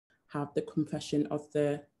have the compression of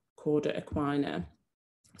the chorda equina.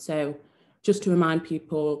 So just to remind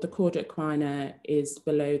people, the chorda equina is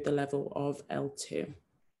below the level of L2.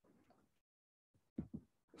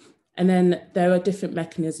 And then there are different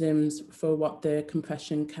mechanisms for what the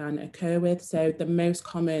compression can occur with. So the most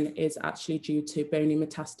common is actually due to bony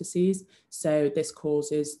metastases. So this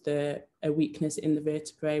causes a weakness in the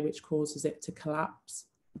vertebrae, which causes it to collapse.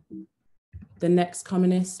 The next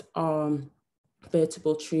commonest are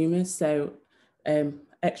vertebral tumors, so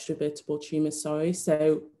extravertebral tumors, sorry.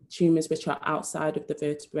 So tumors which are outside of the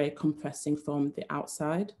vertebrae compressing from the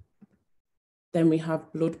outside. Then we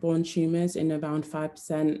have bloodborne tumors in around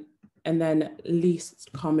 5%. And then least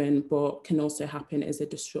common, but can also happen, is a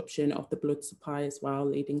disruption of the blood supply as well,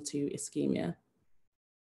 leading to ischemia.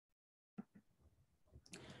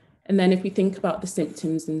 And then if we think about the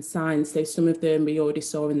symptoms and signs, so some of them we already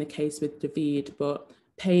saw in the case with David, but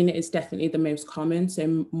pain is definitely the most common.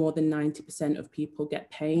 So more than 90% of people get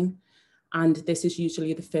pain. And this is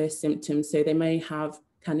usually the first symptom. So they may have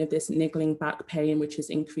kind of this niggling back pain, which is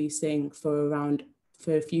increasing for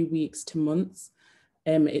a few weeks to months.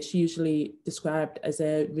 It's usually described as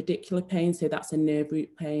a radicular pain, so that's a nerve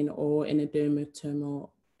root pain, or in a dermatomal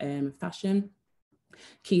fashion.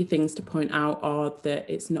 Key things to point out are that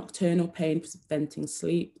it's nocturnal pain preventing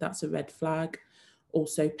sleep, that's a red flag.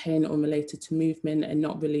 Also pain unrelated to movement and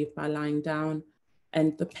not relieved by lying down.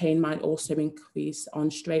 And the pain might also increase on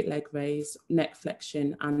straight leg raise, neck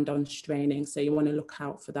flexion, and on straining. So you want to look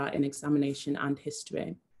out for that in examination and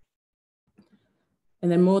history.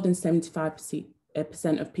 And then more than 75%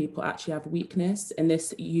 of people actually have weakness, and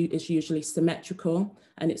this is usually symmetrical,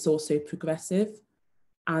 and it's also progressive.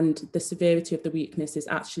 And the severity of the weakness is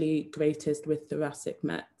actually greatest with thoracic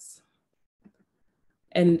mets.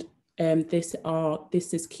 And this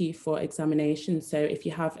is key for examination. So if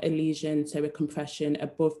you have a lesion, so a compression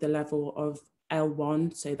above the level of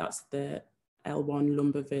L1, so that's the L1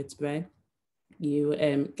 lumbar vertebrae, you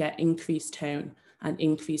get increased tone and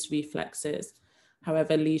increased reflexes.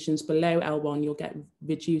 However, lesions below L1, you'll get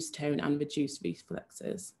reduced tone and reduced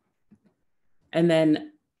reflexes. And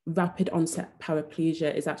then rapid onset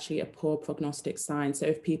paraplegia is actually a poor prognostic sign. So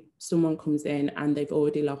if someone comes in and they've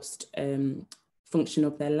already lost function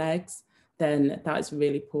of their legs, then that is a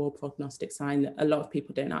really poor prognostic sign. A lot of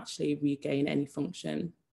people don't actually regain any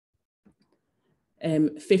function.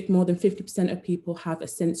 More than 50% of people have a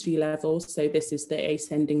sensory level. So this is the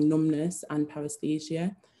ascending numbness and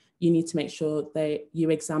paresthesia. You need to make sure that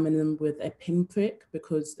you examine them with a pinprick,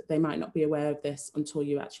 because they might not be aware of this until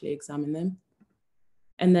you actually examine them.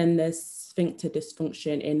 And then there's sphincter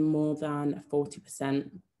dysfunction in more than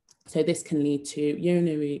 40%. So this can lead to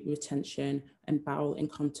urinary retention and bowel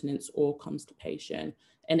incontinence or constipation.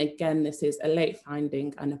 And again, this is a late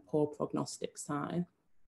finding and a poor prognostic sign.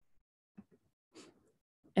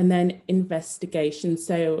 And then investigation.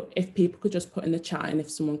 So if people could just put in the chat, and if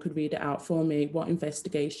someone could read it out for me, what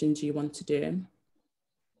investigation do you want to do?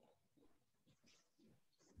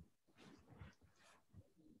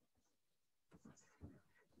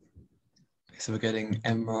 So we're getting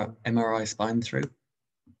MRI spine through?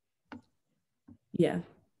 Yeah.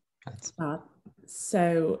 That's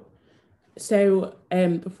So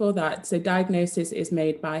before that, so diagnosis is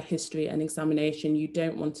made by history and examination. You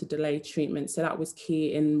don't want to delay treatment. So that was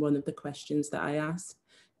key in one of the questions that I asked.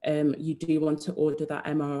 You do want to order that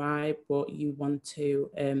MRI, but you want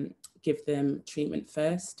to give them treatment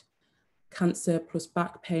first. Cancer plus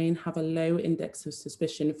back pain have a low index of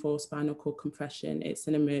suspicion for spinal cord compression. It's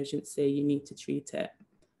an emergency, you need to treat it.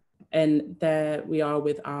 And there we are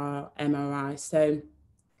with our MRI. So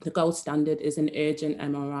the gold standard is an urgent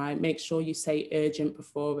MRI. Make sure you say urgent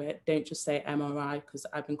before it. Don't just say MRI, because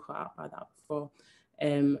I've been caught out by that before.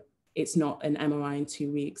 It's not an MRI in 2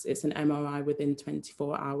 weeks. It's an MRI within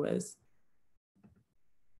 24 hours.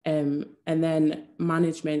 And then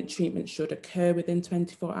management treatment should occur within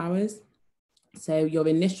 24 hours. So your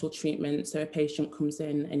initial treatment, so a patient comes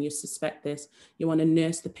in and you suspect this, you want to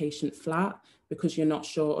nurse the patient flat because you're not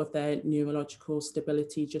sure of their neurological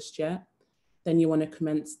stability just yet. Then you want to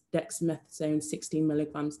commence dexamethasone 16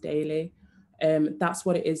 milligrams daily. That's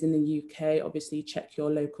what it is in the UK. Obviously, check your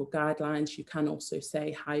local guidelines. You can also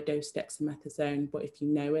say high dose dexamethasone, but if you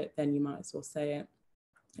know it, then you might as well say it.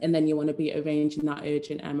 And then you want to be arranging that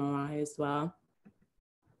urgent MRI as well.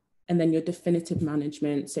 And then your definitive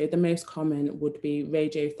management. So the most common would be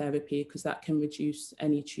radiotherapy, because that can reduce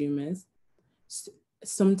any tumors.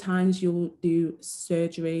 Sometimes you'll do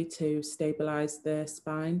surgery to stabilize the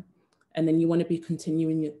spine. And then you want to be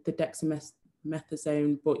continuing the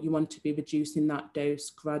dexamethasone, but you want to be reducing that dose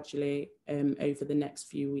gradually over the next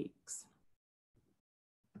few weeks.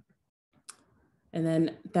 And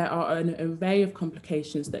then there are an array of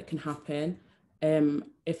complications that can happen.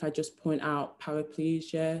 If I just point out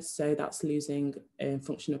paraplegia, so that's losing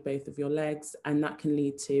function of both of your legs, and that can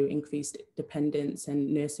lead to increased dependence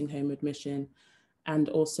and nursing home admission, and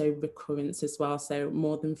also recurrence as well. So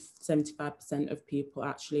more than 75% of people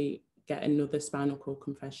actually get another spinal cord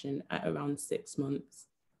compression at around 6 months.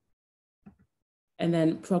 And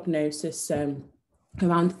then prognosis,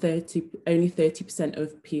 around only 30%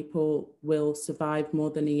 of people will survive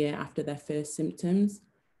more than a year after their first symptoms.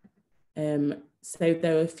 So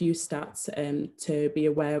there are a few stats to be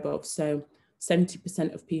aware of. So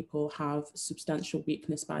 70% of people have substantial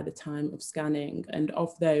weakness by the time of scanning. And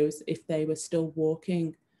of those, if they were still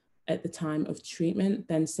walking at the time of treatment,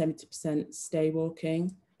 then 70% stay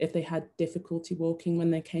walking. If they had difficulty walking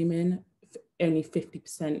when they came in, only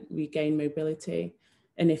 50% regain mobility.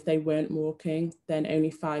 And if they weren't walking, then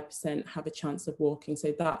only 5% have a chance of walking.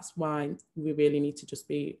 So that's why we really need to just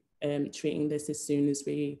be treating this as soon as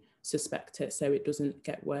we suspect it, so it doesn't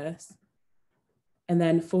get worse. And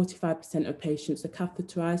then 45% of patients are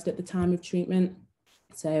catheterized at the time of treatment.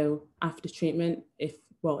 So after treatment, if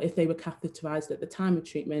they were catheterized at the time of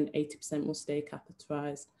treatment, 80% will stay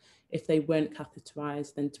catheterized. If they weren't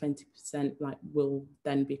catheterized, then 20% will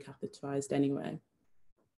then be catheterized anyway.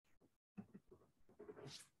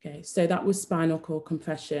 Okay, so that was spinal cord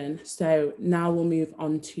compression. So now we'll move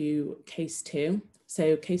on to case 2.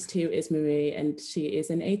 So case 2 is Marie, and she is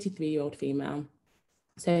an 83-year-old female.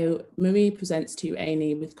 So Marie presents to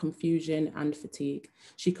A&E with confusion and fatigue.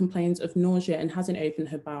 She complains of nausea and hasn't opened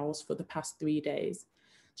her bowels for the past 3 days.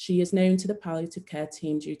 She is known to the palliative care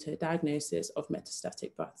team due to a diagnosis of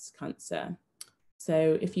metastatic breast cancer.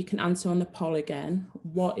 So if you can answer on the poll again,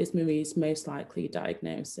 what is Marie's most likely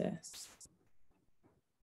diagnosis?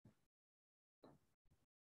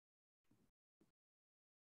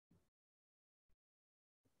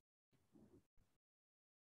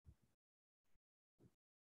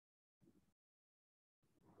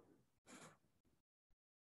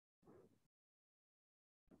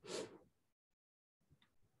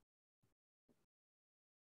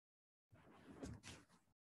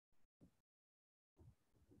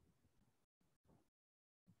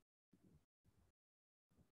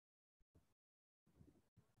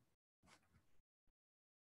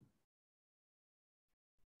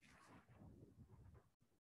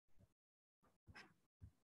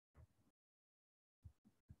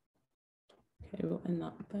 Okay, we'll end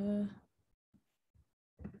that there.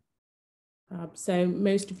 So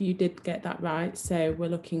most of you did get that right. So we're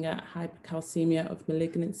looking at hypercalcemia of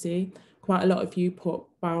malignancy. Quite a lot of you put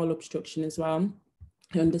bowel obstruction as well.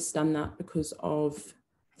 I understand that because of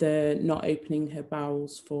the not opening her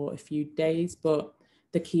bowels for a few days, but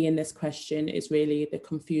the key in this question is really the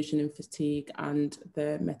confusion and fatigue and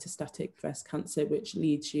the metastatic breast cancer, which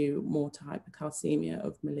leads you more to hypercalcemia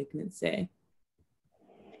of malignancy.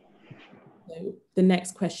 So the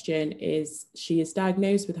next question is, she is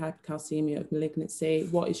diagnosed with hypercalcemia of malignancy.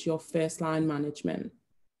 What is your first line management?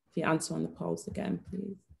 If you answer on the polls again,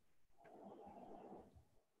 please.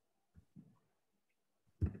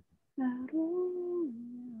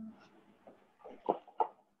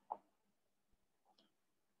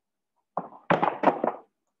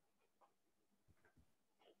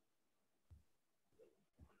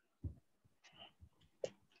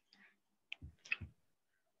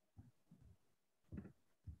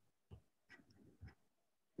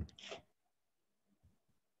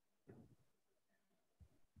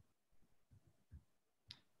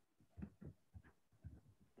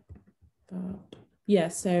 Yeah,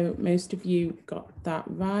 so most of you got that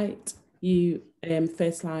right. You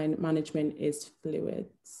first line management is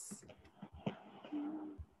fluids.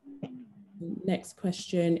 Next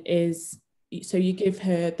question is, so you give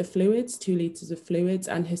her the fluids, 2 liters of fluids,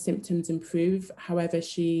 and her symptoms improve. However,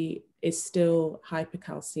 she is still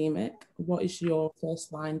hypercalcemic. What is your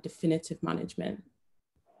first line definitive management?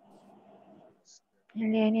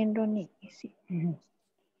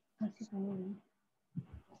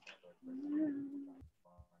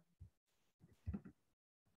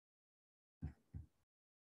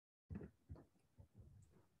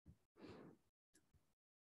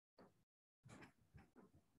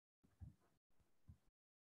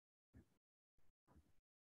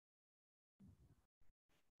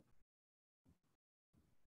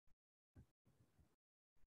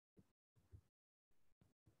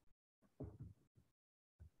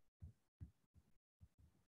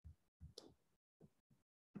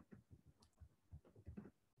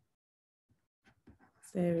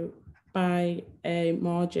 So by a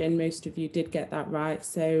margin, most of you did get that right.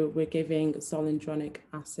 So we're giving zoledronic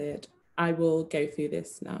acid. I will go through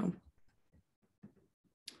this now.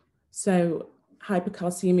 So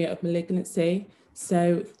hypercalcemia of malignancy.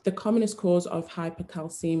 So the commonest cause of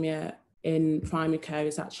hypercalcemia in primary care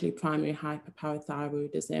is actually primary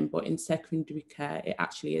hyperparathyroidism, but in secondary care, it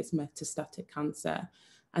actually is metastatic cancer,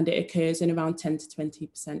 and it occurs in around 10 to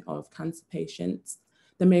 20% of cancer patients.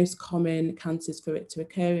 The most common cancers for it to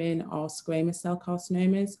occur in are squamous cell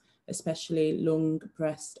carcinomas, especially lung,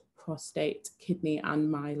 breast, prostate, kidney,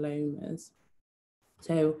 and myelomas.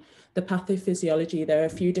 So the pathophysiology, there are a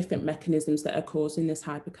few different mechanisms that are causing this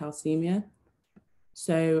hypercalcemia.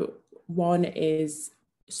 So one is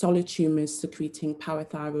solid tumors secreting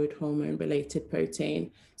parathyroid hormone related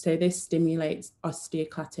protein. So this stimulates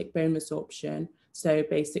osteoclastic bone resorption. So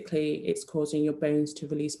basically it's causing your bones to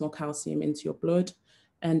release more calcium into your blood,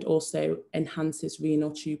 and also enhances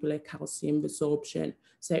renal tubular calcium resorption.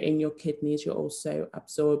 So in your kidneys, you're also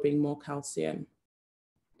absorbing more calcium.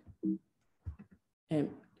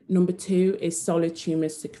 Number two is solid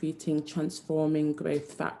tumors secreting transforming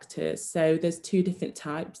growth factors. So there's two different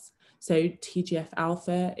types. So TGF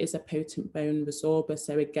alpha is a potent bone resorber.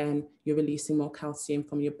 So again, you're releasing more calcium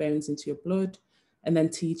from your bones into your blood. And then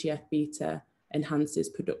TGF beta enhances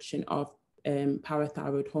production of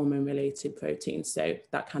parathyroid hormone related proteins. So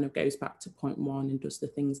that kind of goes back to point one and does the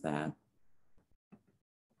things there.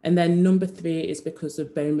 And then number three is because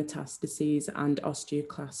of bone metastases and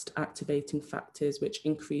osteoclast activating factors, which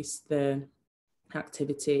increase the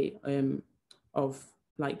activity of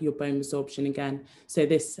like your bone resorption again. So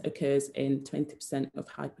this occurs in 20% of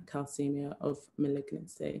hypercalcemia of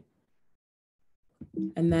malignancy.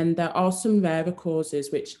 And then there are some rarer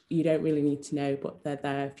causes which you don't really need to know, but they're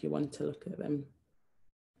there if you want to look at them.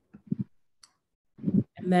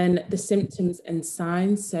 And then the symptoms and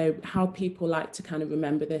signs. So how people like to kind of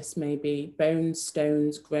remember this may be bones,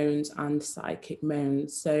 stones, groans, and psychic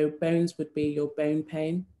moans. So bones would be your bone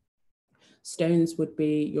pain. Stones would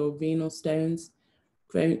be your renal stones.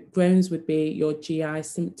 Groans would be your GI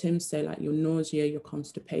symptoms, so like your nausea, your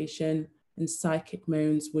constipation. And psychic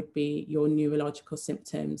moans would be your neurological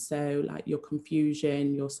symptoms, so like your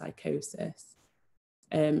confusion, your psychosis.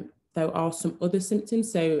 There are some other symptoms.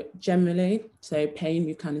 So generally, so pain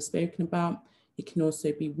you've kind of spoken about. You can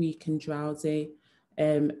also be weak and drowsy.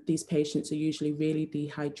 These patients are usually really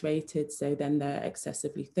dehydrated, so then they're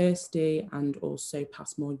excessively thirsty and also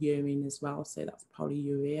pass more urine as well. So that's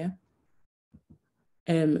polyuria.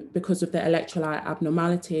 Because of the electrolyte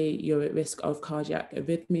abnormality, you're at risk of cardiac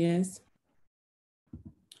arrhythmias.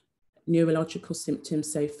 Neurological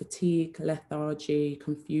symptoms, so fatigue, lethargy,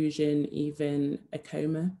 confusion, even a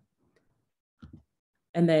coma.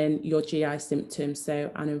 And then your GI symptoms, so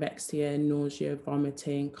anorexia, nausea,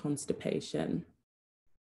 vomiting, constipation.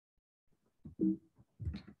 And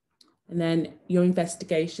then your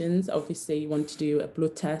investigations, obviously you want to do a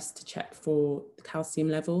blood test to check for the calcium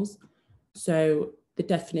levels. So the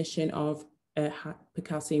definition of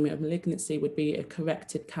hypercalcemia of malignancy would be a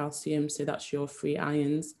corrected calcium, so that's your free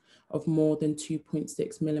ions, of more than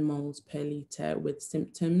 2.6 millimoles per litre with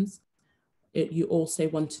symptoms. You also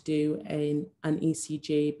want to do an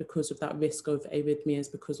ECG because of that risk of arrhythmias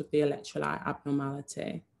because of the electrolyte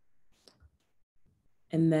abnormality.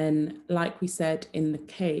 And then, like we said in the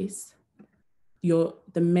case,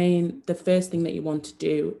 the first thing that you want to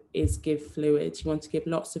do is give fluids. You want to give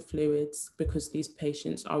lots of fluids because these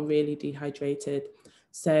patients are really dehydrated.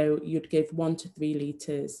 So you'd give 1 to 3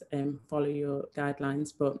 litres, follow your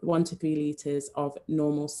guidelines, but 1 to 3 litres of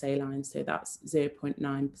normal saline, so that's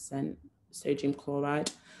 0.9% sodium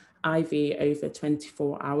chloride, IV over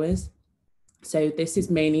 24 hours. So this is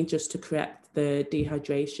mainly just to correct the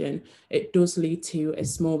dehydration. It does lead to a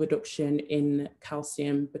small reduction in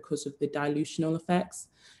calcium because of the dilutional effects,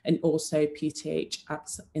 and also PTH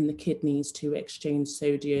acts in the kidneys to exchange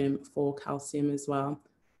sodium for calcium as well.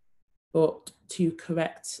 But to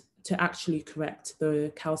actually correct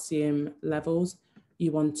the calcium levels,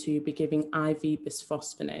 you want to be giving IV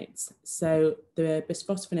bisphosphonates. So the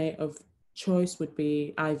bisphosphonate of choice would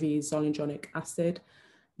be IV zoledronic acid,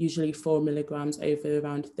 usually 4 milligrams over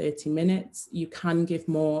around 30 minutes. You can give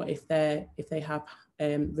more if they have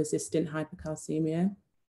resistant hypercalcemia.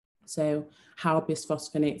 So how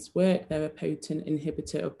bisphosphonates work, they're a potent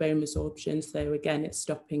inhibitor of bone resorption. So again, it's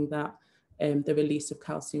stopping that the release of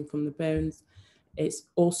calcium from the bones. It's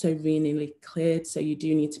also renally cleared, so you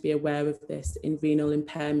do need to be aware of this in renal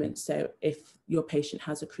impairment. So if your patient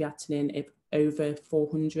has a creatinine over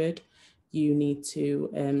 400, you need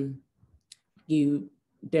to, you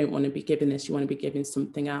don't want to be given this, you want to be given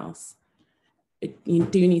something else. You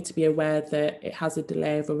do need to be aware that it has a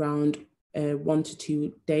delay of around 1 to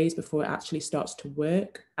 2 days before it actually starts to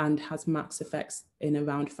work, and has max effects in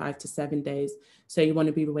around 5 to 7 days. So you want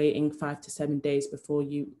to be waiting 5 to 7 days before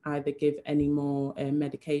you either give any more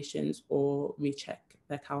medications or recheck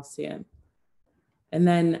their calcium. And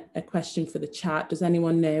then a question for the chat: does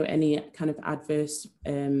anyone know any kind of adverse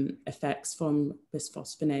effects from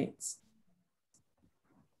bisphosphonates?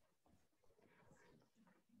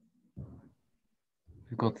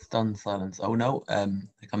 We've got stunned silence. Oh no, they're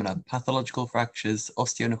coming up. Pathological fractures,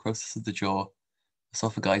 osteonecrosis of the jaw,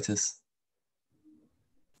 esophagitis.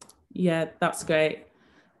 Yeah, that's great.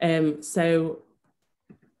 So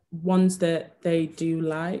ones that they do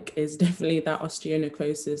like is definitely that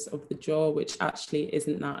osteonecrosis of the jaw, which actually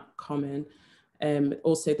isn't that common.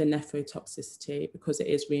 Also the nephrotoxicity, because it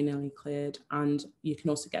is renally cleared, and you can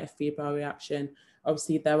also get a febrile reaction.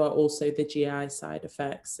 Obviously, there are also the GI side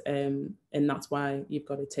effects, and that's why you've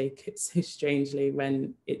got to take it so strangely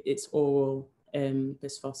when it's oral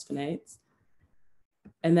bisphosphonates.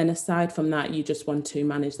 And then aside from that, you just want to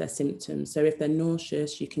manage their symptoms. So if they're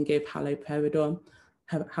nauseous, you can give haloperidol.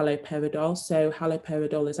 So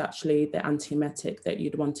haloperidol is actually the antiemetic that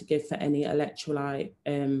you'd want to give for any electrolyte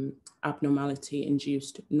abnormality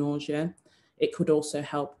induced nausea. It could also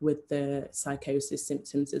help with the psychosis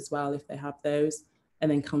symptoms as well if they have those. And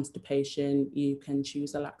then constipation, you can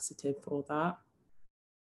choose a laxative for that.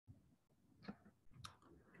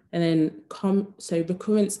 And then so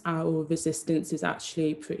recurrent oral resistance is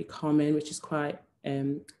actually pretty common, which is quite,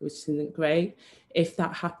 which isn't great. If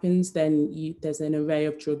that happens, then there's an array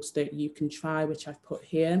of drugs that you can try, which I've put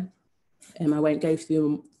here. I won't go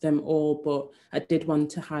through them all, but I did want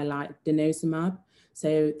to highlight denosumab.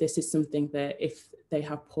 So this is something that if they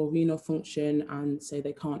have poor renal function and so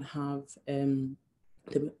they can't have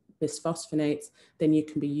the bisphosphonates, then you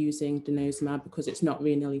can be using denosumab because it's not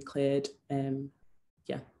renally cleared.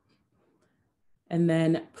 Yeah. And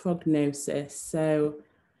then prognosis. So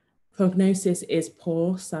prognosis is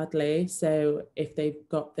poor, sadly. So if they've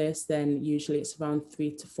got this, then usually it's around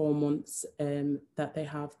 3 to 4 months that they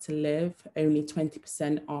have to live. Only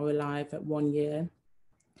 20% are alive at 1 year.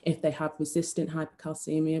 If they have resistant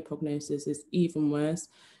hypercalcemia, prognosis is even worse,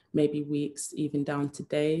 maybe weeks, even down to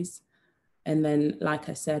days. And then, like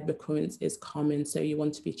I said, recurrence is common. So you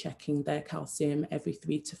want to be checking their calcium every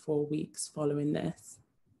 3 to 4 weeks following this.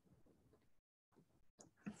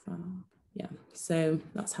 Yeah, so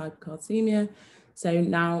that's hypercalcemia. So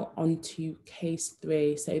now on to case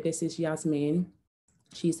 3. So this is Yasmin.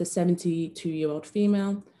 She's a 72-year-old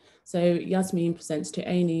female. So Yasmin presents to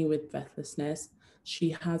A&E with breathlessness. She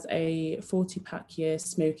has a 40-pack year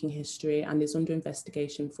smoking history and is under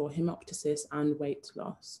investigation for hemoptysis and weight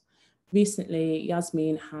loss. Recently,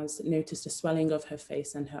 Yasmin has noticed a swelling of her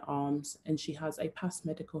face and her arms, and she has a past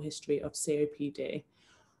medical history of COPD.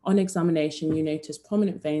 On examination, you notice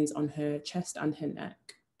prominent veins on her chest and her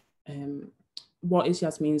neck. What is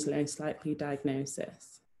Yasmin's most likely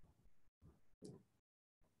diagnosis?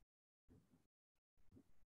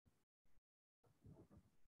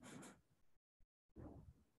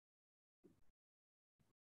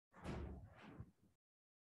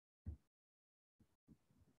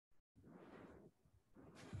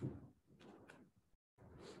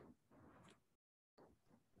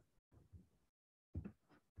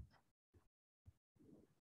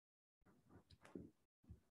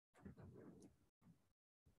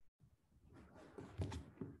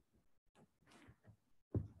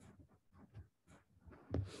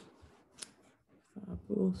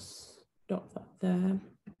 We'll stop that there.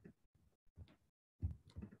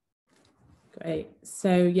 Great.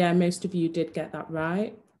 So yeah, most of you did get that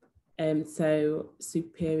right. So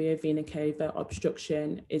superior vena cava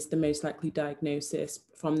obstruction is the most likely diagnosis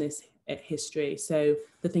from this history. So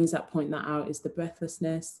the things that point that out is the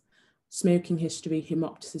breathlessness, smoking history,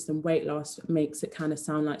 hemoptysis, and weight loss makes it kind of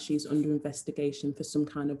sound like she's under investigation for some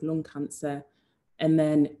kind of lung cancer. And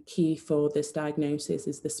then key for this diagnosis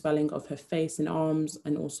is the swelling of her face and arms,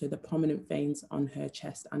 and also the prominent veins on her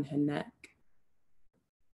chest and her neck.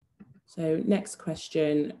 So next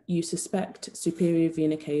question, you suspect superior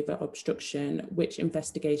vena cava obstruction. Which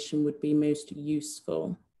investigation would be most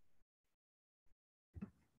useful?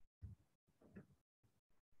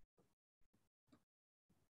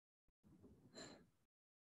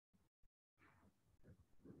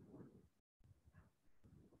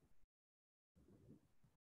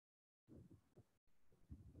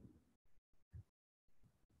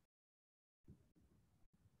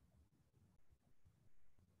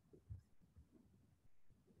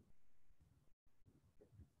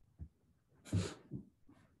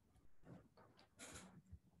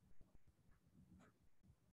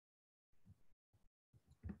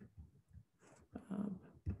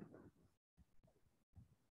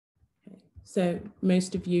 So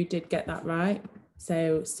most of you did get that right.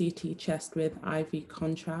 So CT chest with IV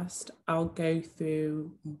contrast. I'll go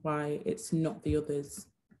through why it's not the others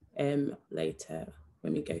later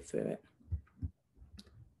when we go through it.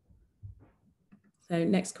 So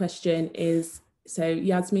next question is, so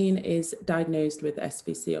Yasmin is diagnosed with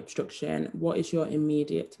SVC obstruction. What is your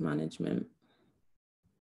immediate management?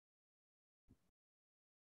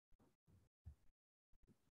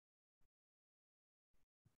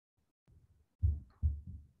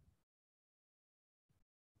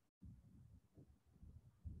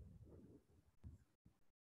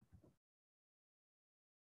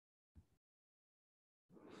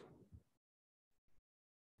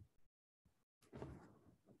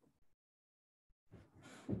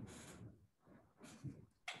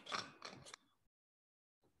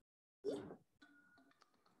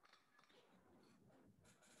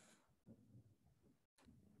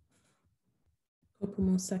 Couple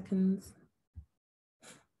more seconds.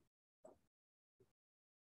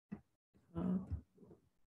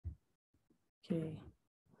 Okay.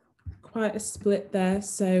 Quite a split there.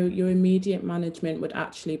 So your immediate management would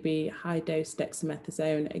actually be high dose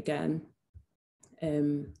dexamethasone again.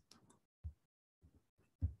 I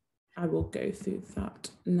will go through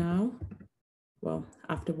that now. Well,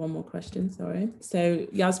 after one more question, sorry. So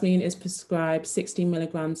Yasmin is prescribed 16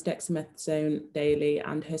 milligrams dexamethasone daily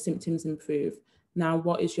and her symptoms improve. Now,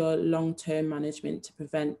 what is your long-term management to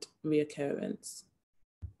prevent reoccurrence,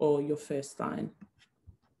 or your first line?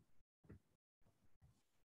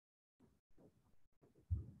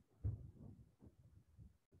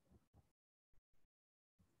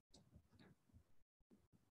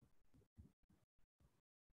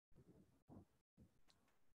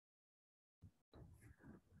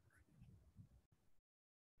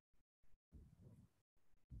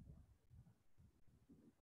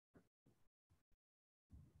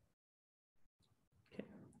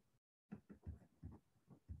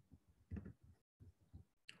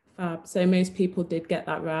 Fab. So most people did get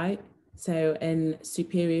that right. So in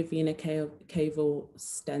superior vena caval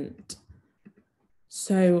stent.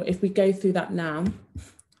 So if we go through that now,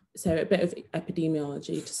 so a bit of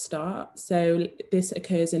epidemiology to start. So this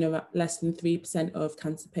occurs in less than 3% of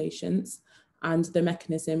cancer patients, and the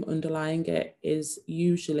mechanism underlying it is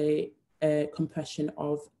usually a compression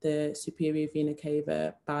of the superior vena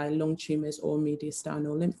cava by lung tumours or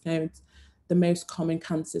mediastinal lymph nodes. The most common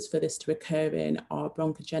cancers for this to occur in are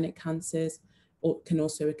bronchogenic cancers, or can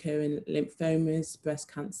also occur in lymphomas,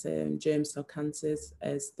 breast cancer, and germ cell cancers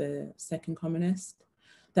as the second commonest.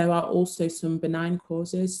 There are also some benign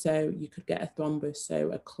causes, so you could get a thrombus,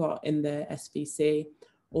 so a clot in the SVC,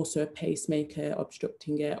 also a pacemaker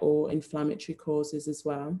obstructing it, or inflammatory causes as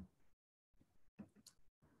well.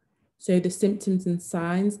 So the symptoms and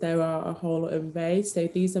signs, there are a whole array. So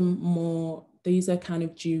these are kind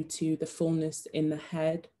of due to the fullness in the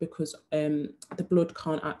head, because the blood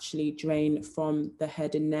can't actually drain from the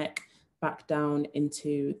head and neck back down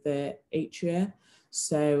into the atria.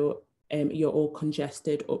 So you're all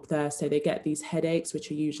congested up there. So they get these headaches, which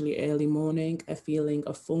are usually early morning, a feeling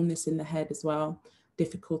of fullness in the head as well,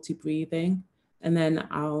 difficulty breathing. And then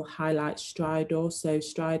I'll highlight stridor. So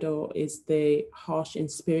stridor is the harsh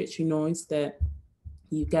inspiratory noise that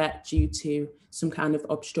you get due to some kind of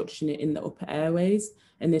obstruction in the upper airways.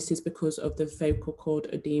 And this is because of the vocal cord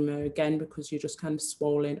edema, again, because you're just kind of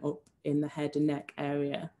swollen up in the head and neck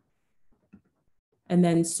area. And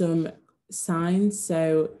then some signs,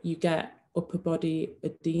 so you get upper body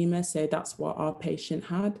edema, so that's what our patient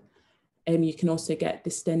had. And you can also get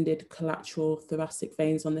distended collateral thoracic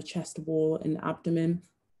veins on the chest wall and abdomen.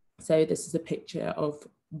 So this is a picture of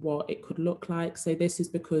what it could look like. So this is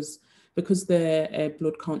because the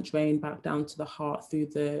blood can't drain back down to the heart through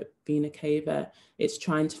the vena cava, it's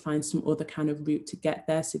trying to find some other kind of route to get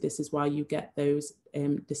there. So this is why you get those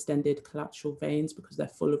distended collateral veins, because they're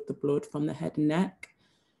full of the blood from the head and neck.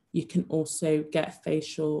 You can also get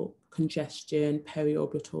facial congestion,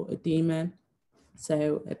 periorbital edema.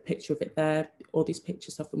 So a picture of it there. All these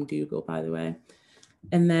pictures are from Google, by the way.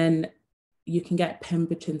 And then you can get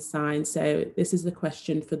Pemberton signs. So this is the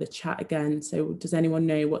question for the chat again. So does anyone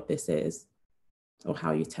know what this is or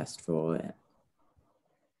how you test for it?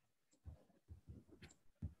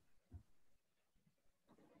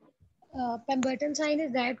 Pemberton sign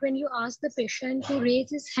is that when you ask the patient to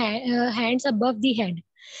raise his hands above the head,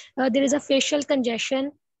 there is a facial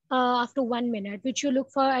congestion after 1 minute, which you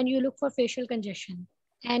look for, and you look for facial congestion.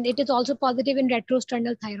 And it is also positive in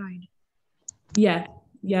retrosternal thyroid. Yeah,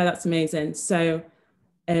 that's amazing. So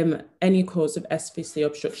any cause of SVC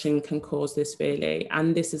obstruction can cause this really.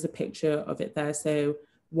 And this is a picture of it there. So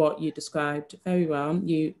what you described very well.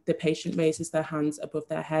 The patient raises their hands above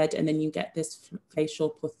their head, and then you get this facial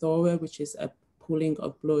plethora, which is a pooling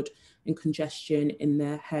of blood and congestion in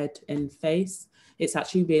their head and face. It's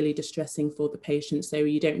actually really distressing for the patient, so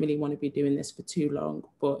you don't really want to be doing this for too long,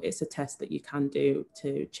 but it's a test that you can do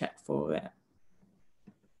to check for it.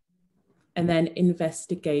 And then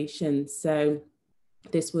investigation. So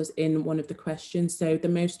this was in one of the questions. So the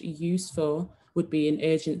most useful would be an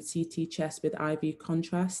urgent CT chest with IV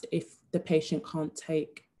contrast. If the patient can't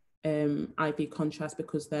take IV contrast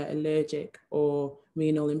because they're allergic or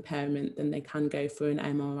renal impairment, then they can go for an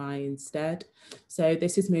MRI instead. So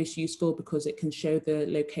this is most useful because it can show the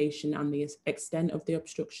location and the extent of the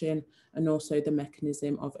obstruction and also the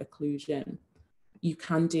mechanism of occlusion. You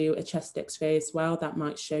can do a chest X-ray as well. That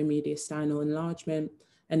might show mediastinal enlargement,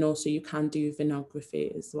 and also you can do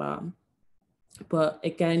venography as well. But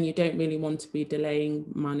again, you don't really want to be delaying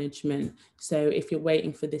management. So if you're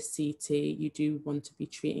waiting for this CT, you do want to be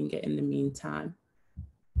treating it in the meantime.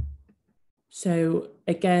 So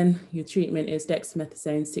again, your treatment is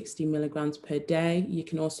dexamethasone 60 milligrams per day. You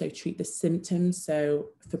can also treat the symptoms. So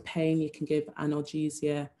for pain, you can give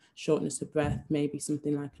analgesia, shortness of breath, maybe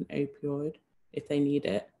something like an opioid if they need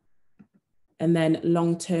it. And then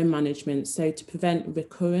long-term management. So to prevent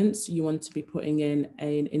recurrence, you want to be putting in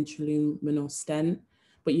an intraluminal stent,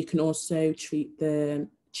 but you can also treat the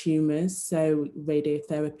tumors. So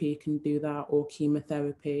radiotherapy can do that, or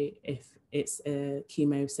chemotherapy if it's a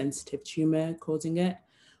chemosensitive tumor causing it.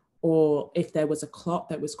 Or if there was a clot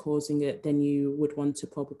that was causing it, then you would want to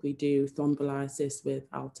probably do thrombolysis with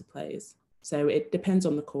alteplase. So it depends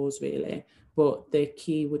on the cause really, but the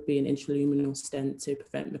key would be an intraluminal stent to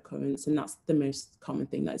prevent recurrence. And that's the most common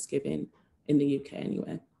thing that's given in the UK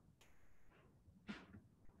anyway.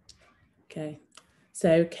 Okay,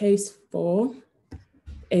 so case 4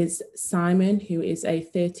 is Simon, who is a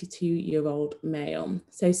 32-year-old male.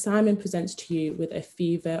 So Simon presents to you with a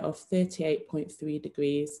fever of 38.3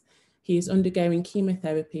 degrees. He is undergoing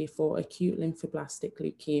chemotherapy for acute lymphoblastic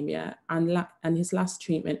leukemia, and his last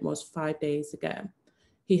treatment was 5 days ago.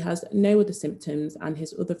 He has no other symptoms and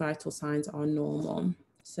his other vital signs are normal.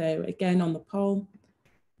 So again, on the poll,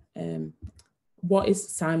 what is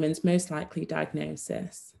Simon's most likely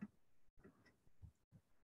diagnosis?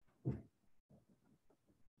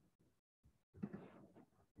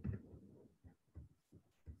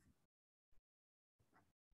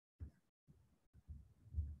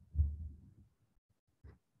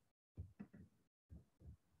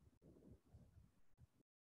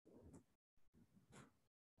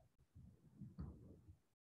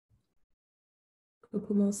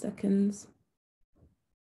 Couple more seconds.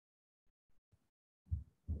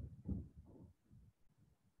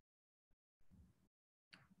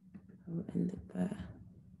 I'll end it there.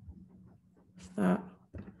 That.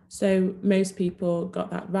 So most people got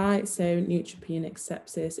that right. So neutropenic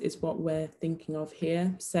sepsis is what we're thinking of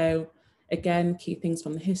here. So again, key things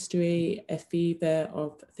from the history: a fever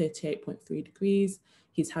of 38.3 degrees.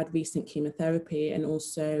 He's had recent chemotherapy, and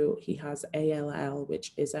also he has ALL,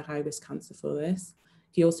 which is a high-risk cancer for this.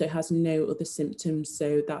 He also has no other symptoms,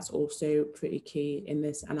 so that's also pretty key in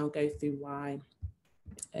this, and I'll go through why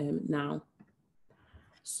now.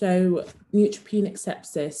 So neutropenic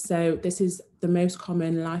sepsis, so this is the most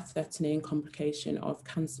common life-threatening complication of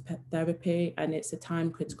cancer therapy, and it's a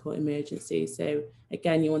time-critical emergency. So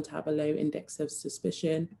again, you want to have a low index of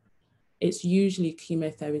suspicion. It's usually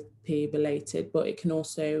chemotherapy related, but it can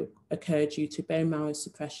also occur due to bone marrow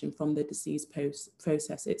suppression from the disease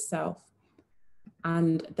process itself.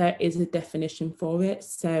 And there is a definition for it.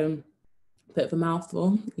 So, bit of a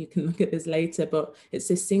mouthful, you can look at this later, but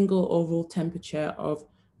it's a single oral temperature of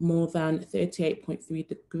more than 38.3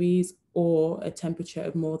 degrees or a temperature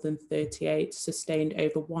of more than 38 sustained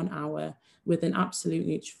over 1 hour with an absolute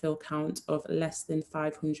neutrophil count of less than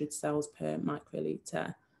 500 cells per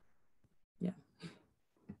microliter. Yeah.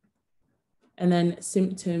 And then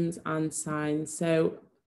symptoms and signs. So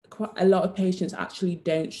quite a lot of patients actually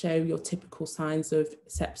don't show your typical signs of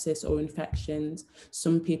sepsis or infections.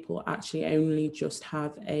 Some people actually only just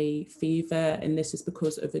have a fever, and this is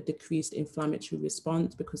because of a decreased inflammatory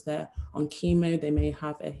response. Because they're on chemo, they may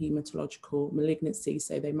have a hematological malignancy,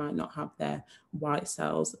 so they might not have their white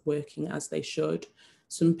cells working as they should.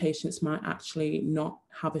 Some patients might actually not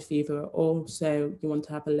have a fever at all, so you want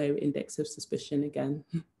to have a low index of suspicion again.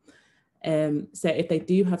 So if they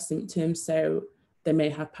do have symptoms, so they may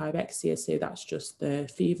have pyrexia, so that's just the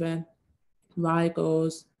fever,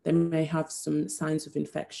 rigors, They may have some signs of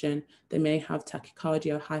infection, they may have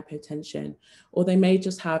tachycardia or hypotension, or they may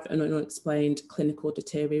just have an unexplained clinical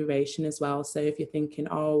deterioration as well. So if you're thinking,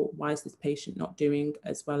 oh, why is this patient not doing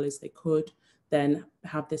as well as they could, then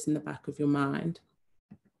have this in the back of your mind.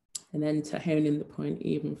 And then to hone in the point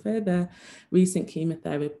even further, recent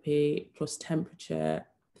chemotherapy plus temperature,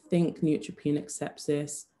 think neutropenic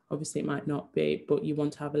sepsis. Obviously it might not be, but you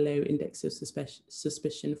want to have a low index of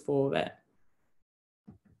suspicion for it.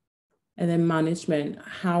 And then management,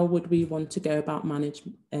 how would we want to go about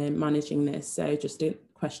managing this? So just a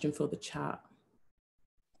question for the chat.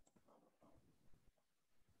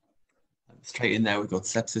 Straight in there, we've got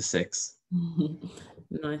sepsis 6.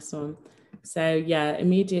 Nice one. So yeah,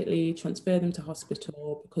 immediately transfer them to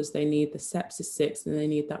hospital because they need the sepsis 6 and they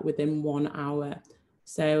need that within 1 hour.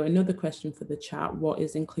 So another question for the chat, what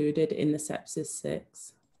is included in the sepsis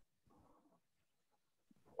 6?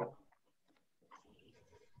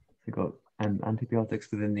 We've got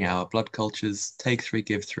antibiotics within the hour, blood cultures, take 3,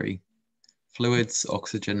 give 3, fluids,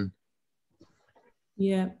 oxygen.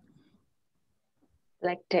 Yeah.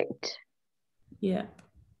 Lactate. Yeah.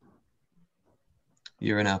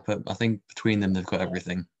 Urine output. I think between them, they've got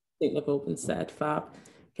everything. I think they've all been said, fab.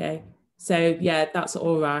 Okay. So yeah, that's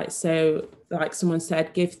all right. So like someone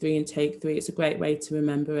said, give 3 and take 3. It's a great way to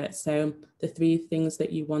remember it. So the 3 things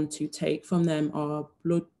that you want to take from them are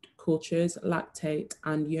blood cultures, lactate,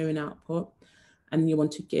 and urine output. And you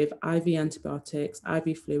want to give IV antibiotics,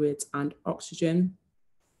 IV fluids, and oxygen.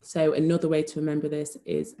 So another way to remember this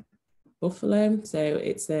is Buffalo. So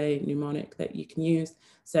it's a mnemonic that you can use.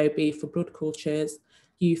 So B for blood cultures,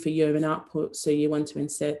 U for urine output. So you want to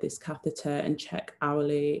insert this catheter and check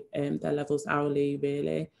hourly, their levels hourly,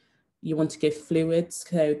 really. You want to give fluids.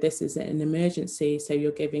 So this is an emergency. So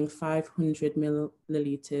you're giving 500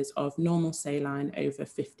 milliliters of normal saline over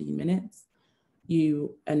 15 minutes.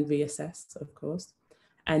 And reassess, of course.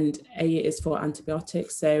 And A is for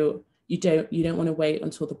antibiotics. So you don't want to wait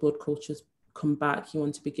until the blood cultures come back. You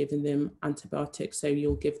want to be giving them antibiotics. So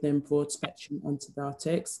you'll give them broad spectrum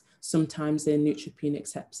antibiotics. Sometimes in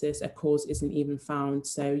neutropenic sepsis, a cause isn't even found.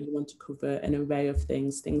 So you want to cover an array of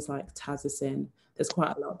things like tazocin. There's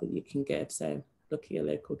quite a lot that you can give. So look at your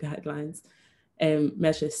local guidelines.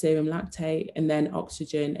 Measure serum lactate, and then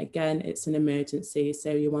oxygen. Again, it's an emergency.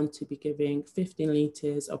 So you want to be giving 15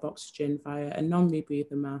 litres of oxygen via a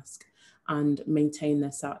non-rebreather mask and maintain their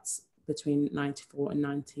SATs between 94 and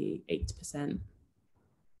 98%.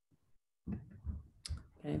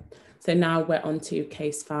 Okay, so now we're on to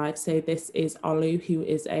case 5. So this is Olu, who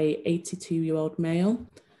is a 82-year-old male.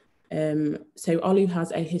 So Olu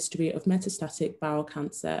has a history of metastatic bowel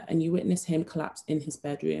cancer, and you witness him collapse in his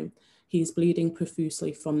bedroom. He's bleeding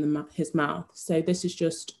profusely from his mouth. So this is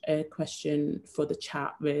just a question for the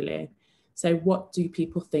chat, really. So what do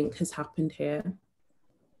people think has happened here?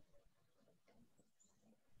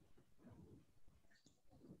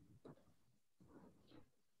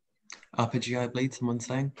 Upper GI bleed, someone's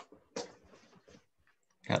saying?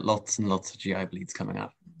 Got lots and lots of GI bleeds coming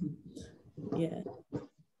up. Yeah.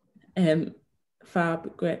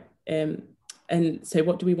 Fab, great. And so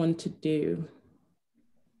what do we want to do?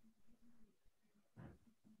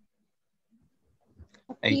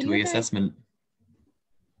 A2E assessment.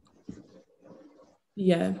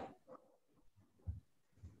 Yeah.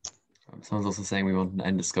 Someone's also saying we want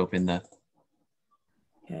an endoscope in there.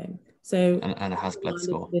 Okay. So and a HASBLED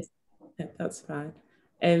score. Yeah, that's fine.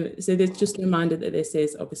 So there's just a reminder that this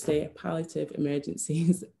is obviously a palliative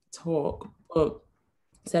emergencies talk. But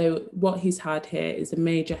so what he's had here is a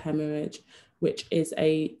major hemorrhage, which is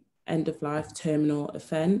a end-of-life terminal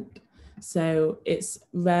event. So it's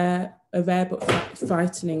a rare but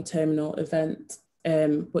frightening terminal event,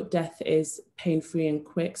 but death is pain-free and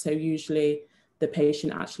quick. So usually the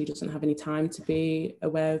patient actually doesn't have any time to be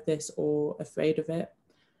aware of this or afraid of it.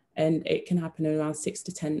 And it can happen in around 6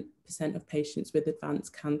 to 10% of patients with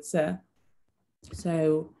advanced cancer.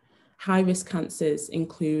 So high-risk cancers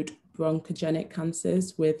include bronchogenic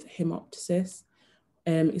cancers with hemoptysis.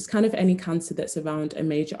 It's kind of any cancer that's around a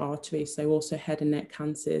major artery, so also head and neck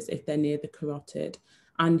cancers if they're near the carotid,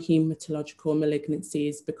 and hematological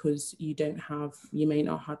malignancies because you may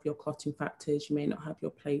not have your clotting factors, you may not have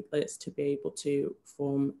your platelets to be able to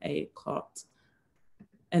form a clot.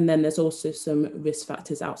 And then there's also some risk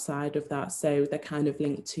factors outside of that, so they're kind of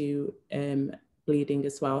linked to bleeding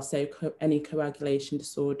as well. So any coagulation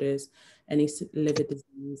disorders, any liver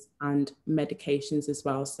disease, and medications as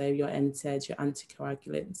well. So your NSAIDs, your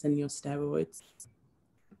anticoagulants, and your steroids.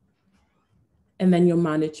 And then your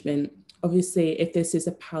management. Obviously, if this is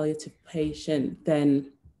a palliative patient,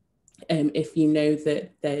 then If you know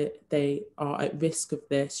that they are at risk of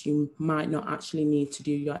this, you might not actually need to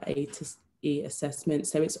do your A to E assessment.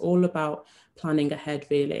 So it's all about planning ahead,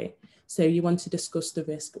 really. So you want to discuss the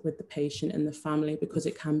risk with the patient and the family, because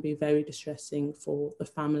it can be very distressing for the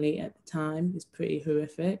family at the time. It's pretty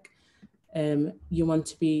horrific. You want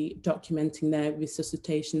to be documenting their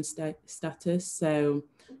resuscitation status. So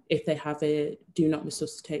if they have a do not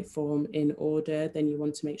resuscitate form in order, then you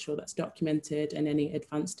want to make sure that's documented, and any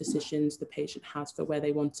advanced decisions the patient has for where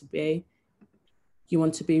they want to be. You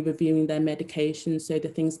want to be reviewing their medications. So the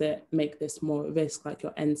things that make this more at risk, like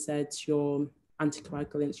your NSAIDs, your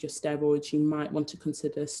anticoagulants, your steroids, you might want to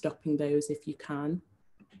consider stopping those if you can.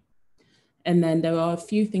 And then there are a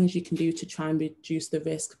few things you can do to try and reduce the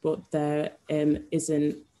risk, but there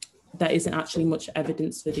isn't actually much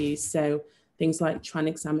evidence for these. So things like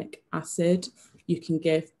tranexamic acid you can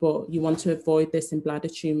give, but you want to avoid this in bladder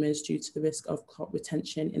tumours due to the risk of clot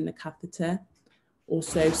retention in the catheter.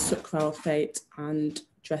 Also sucralfate and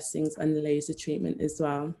dressings and laser treatment as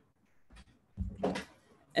well.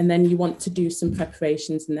 And then you want to do some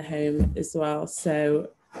preparations in the home as well.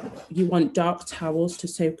 So you want dark towels to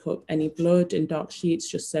soak up any blood, and dark sheets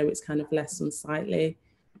just so it's kind of less unsightly.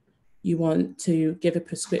 You want to give a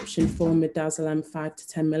prescription for midazolam 5 to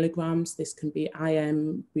 10 milligrams. This can be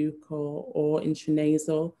IM, buccal, or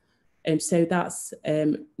intranasal. So that's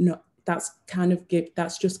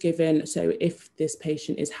that's just given. So if this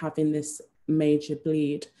patient is having this major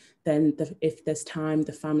bleed, then if there's time,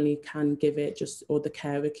 the family can give it just, or the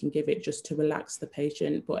carer can give it just to relax the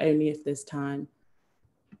patient, but only if there's time.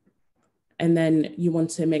 And then you want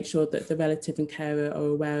to make sure that the relative and carer are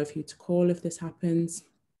aware of who to call if this happens.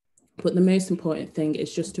 But the most important thing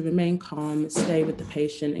is just to remain calm, stay with the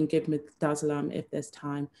patient and give midazolam if there's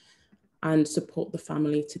time, and support the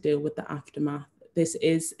family to deal with the aftermath. This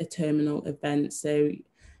is a terminal event. So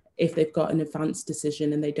if they've got an advanced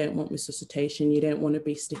decision and they don't want resuscitation, you don't want to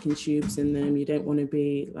be sticking tubes in them. You don't want to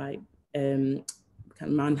be like kind of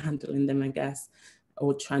manhandling them, I guess,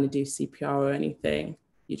 or trying to do CPR or anything.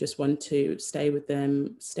 You just want to stay with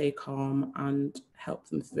them, stay calm, and help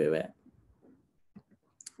them through it.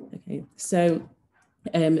 Okay, so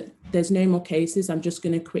there's no more cases. I'm just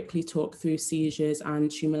going to quickly talk through seizures and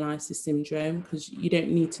tumor lysis syndrome, because you don't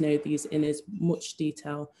need to know these in as much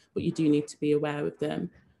detail, but you do need to be aware of them.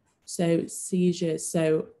 So seizures,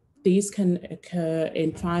 so these can occur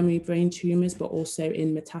in primary brain tumors, but also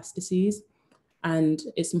in metastases. And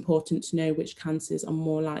it's important to know which cancers are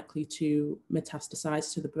more likely to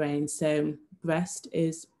metastasize to the brain. So breast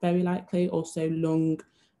is very likely, also lung,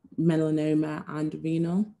 melanoma, and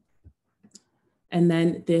renal. And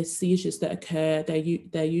then the seizures that occur,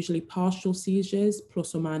 they're usually partial seizures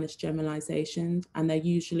plus or minus generalizations, and they're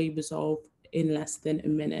usually resolved in less than a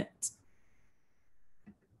minute.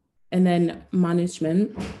 And then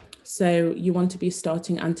management. So you want to be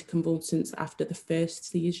starting anticonvulsants after the first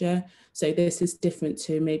seizure. So this is different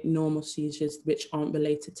to maybe normal seizures which aren't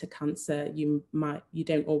related to cancer. You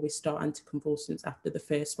don't always start anticonvulsants after the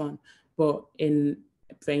first one, but in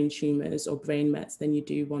brain tumors or brain mets, then you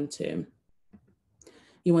do want to.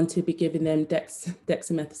 You want to be giving them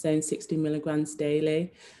dexamethasone 60 milligrams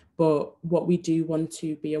daily. But what we do want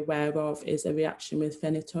to be aware of is a reaction with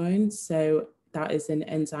phenytoin. So that is an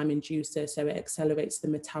enzyme inducer, so it accelerates the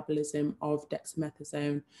metabolism of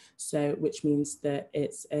dexamethasone, so which means that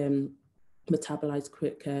it's metabolized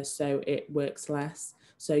quicker, so it works less.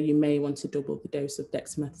 So you may want to double the dose of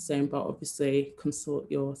dexamethasone, but obviously consult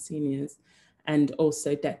your seniors. And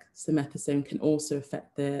also dexamethasone can also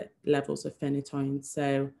affect the levels of phenytoin,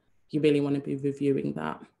 so you really want to be reviewing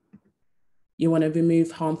that. You want to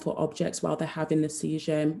remove harmful objects while they're having the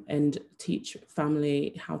seizure and teach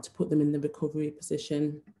family how to put them in the recovery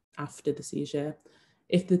position after the seizure.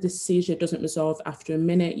 If the seizure doesn't resolve after a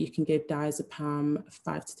minute, you can give diazepam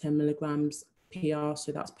 5 to 10 milligrams PR,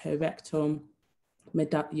 so that's per rectum.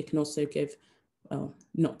 You can also give, well,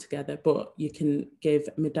 not together, but you can give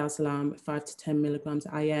midazolam 5 to 10 milligrams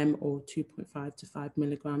IM or 2.5 to 5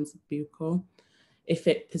 milligrams buccal. If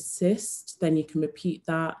it persists, then you can repeat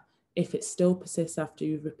that. If it still persists after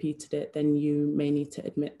you've repeated it, then you may need to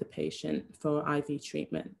admit the patient for IV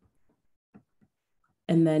treatment.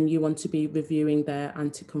 And then you want to be reviewing their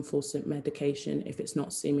anticonvulsant medication if it's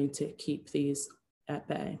not seeming to keep these at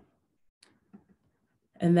bay.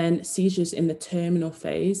 And then seizures in the terminal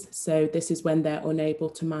phase. So this is when they're unable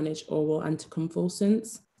to manage oral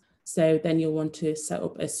anticonvulsants. So then you'll want to set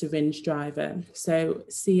up a syringe driver. So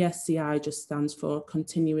CSCI just stands for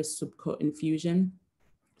continuous subcut infusion.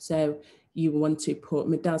 So you want to put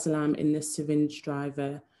midazolam in the syringe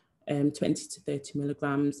driver, 20 to 30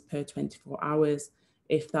 milligrams per 24 hours.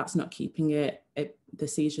 If that's not keeping the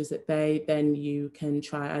seizures at bay, then you can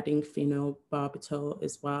try adding phenobarbital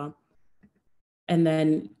as well. And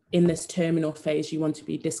then in this terminal phase, you want to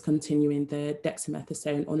be discontinuing the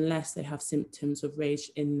dexamethasone unless they have symptoms of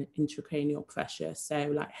raised intracranial pressure,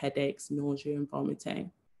 so like headaches, nausea, and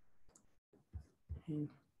vomiting. Okay.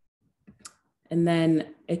 And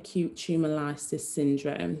then acute tumor lysis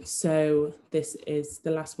syndrome. So this is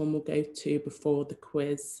the last one we'll go to before the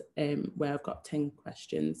quiz, where I've got 10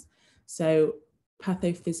 questions. So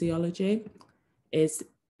pathophysiology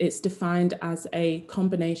it's defined as a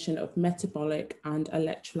combination of metabolic and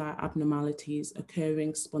electrolyte abnormalities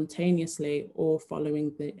occurring spontaneously or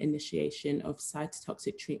following the initiation of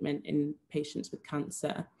cytotoxic treatment in patients with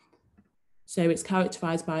cancer. So it's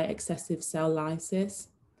characterized by excessive cell lysis,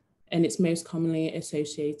 and it's most commonly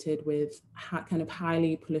associated with kind of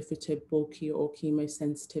highly proliferative, bulky or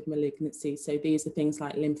chemosensitive malignancies. So these are things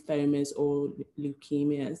like lymphomas or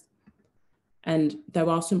leukemias. And there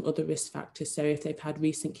are some other risk factors. So if they've had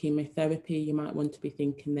recent chemotherapy, you might want to be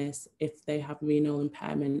thinking this, if they have renal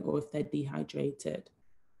impairment or if they're dehydrated.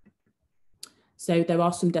 So there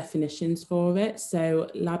are some definitions for it. So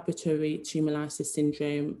laboratory tumor lysis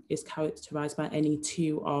syndrome is characterized by any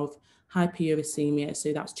two of hyperuricemia,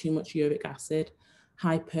 so that's too much uric acid,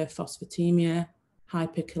 hyperphosphatemia,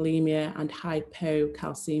 hyperkalemia, and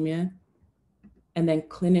hypocalcemia. And then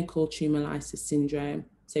clinical tumor lysis syndrome.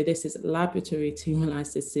 So this is laboratory tumor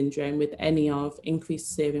lysis syndrome with any of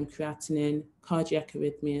increased serum creatinine, cardiac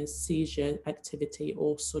arrhythmias, seizure activity,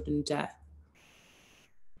 or sudden death.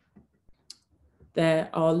 There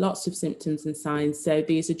are lots of symptoms and signs. So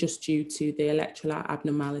these are just due to the electrolyte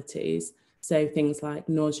abnormalities. So things like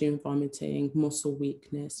nausea and vomiting, muscle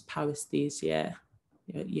weakness, paresthesia.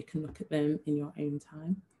 You can look at them in your own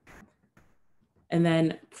time. And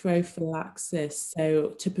then prophylaxis.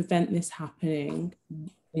 So to prevent this happening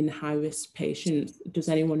in high-risk patients, does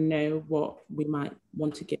anyone know what we might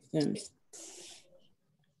want to give them?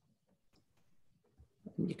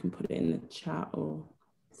 You can put it in the chat or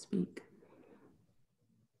speak.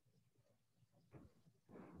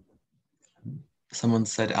 Someone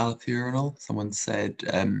said allopurinol. Someone said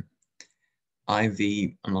IV, I'm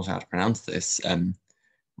not sure how to pronounce this,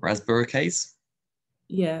 rasburicase.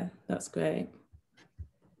 Yeah, that's great.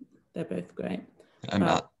 They're both great.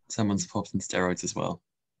 Someone's popped in steroids as well.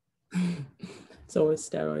 It's always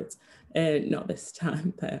steroids, not this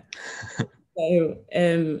time there.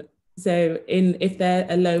 So if they're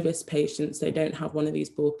a low risk patients, they don't have one of these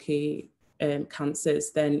bulky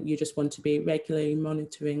cancers, then you just want to be regularly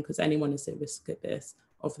monitoring, because anyone is at risk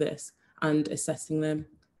of this and assessing them.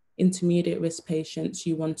 Intermediate risk patients,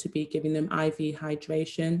 you want to be giving them IV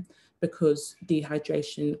hydration, because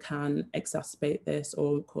dehydration can exacerbate this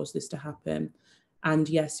or cause this to happen. And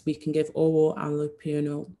yes, we can give oral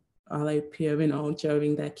allopurinol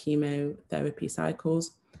during their chemotherapy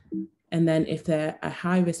cycles. And then if they're a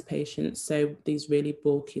high-risk patient, so these really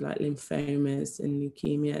bulky like lymphomas and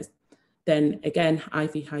leukemias, then again,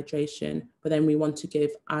 IV hydration, but then we want to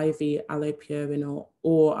give IV allopurinol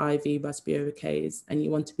or IV rasburicase, and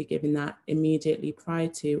you want to be giving that immediately prior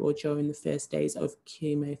to or during the first days of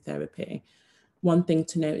chemotherapy. One thing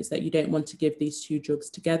to note is that you don't want to give these two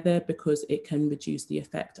drugs together, because it can reduce the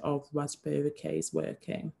effect of rasburicase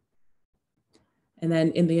working. And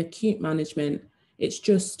then in the acute management, it's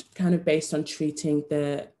just kind of based on treating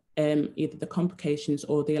the either the complications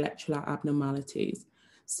or the electrolyte abnormalities.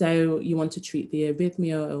 So you want to treat the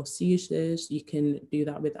arrhythmia or seizures. You can do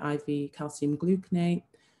that with IV calcium gluconate.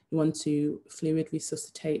 You want to fluid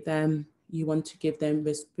resuscitate them. You want to give them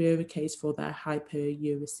rasburicase for their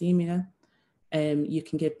hyperuricemia. You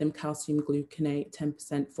can give them calcium gluconate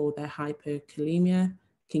 10% for their hyperkalemia.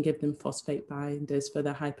 You can give them phosphate binders for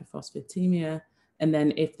their hyperphosphatemia. And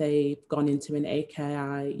then if they've gone into an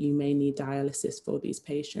AKI, you may need dialysis for these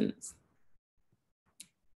patients.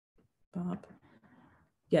 Bob.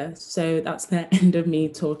 Yeah, so that's the end of me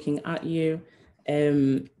talking at you.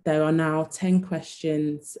 There are now 10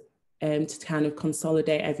 questions to kind of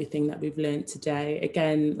consolidate everything that we've learned today.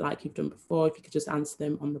 Again, like you've done before, if you could just answer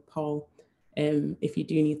them on the poll. If you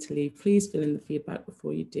do need to leave, please fill in the feedback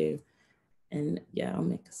before you do. And yeah, I'll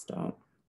make a start.